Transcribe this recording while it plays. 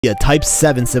A Type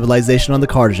 7 civilization on the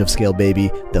Kardashev scale,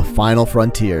 baby. The final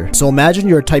frontier. So imagine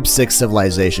you're a Type 6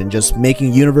 civilization, just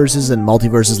making universes and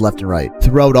multiverses left and right.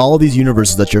 Throughout all of these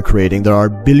universes that you're creating, there are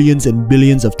billions and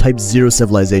billions of Type 0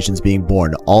 civilizations being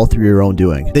born, all through your own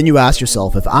doing. Then you ask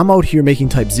yourself, if I'm out here making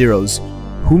Type 0s,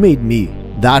 who made me?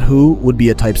 That who would be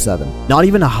a Type 7. Not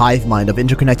even a hive mind of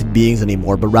interconnected beings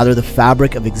anymore, but rather the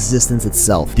fabric of existence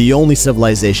itself. The only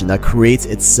civilization that creates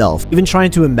itself. Even trying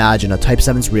to imagine a Type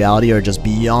 7's reality are just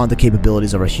beyond the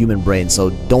capabilities of our human brain, so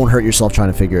don't hurt yourself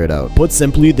trying to figure it out. Put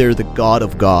simply, they're the god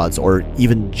of gods, or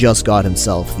even just God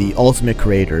himself, the ultimate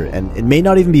creator, and it may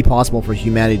not even be possible for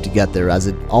humanity to get there, as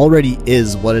it already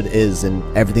is what it is and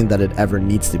everything that it ever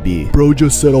needs to be. Bro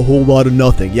just said a whole lot of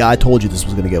nothing. Yeah, I told you this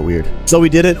was gonna get weird. So we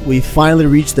did it. We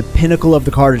finally reached the pinnacle of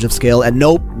the Kardashev scale, and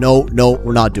nope,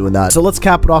 we're not doing that. So let's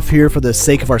cap it off here for the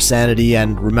sake of our sanity,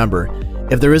 and remember,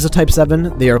 if there is a Type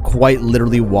 7, they are quite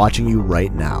literally watching you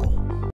right now.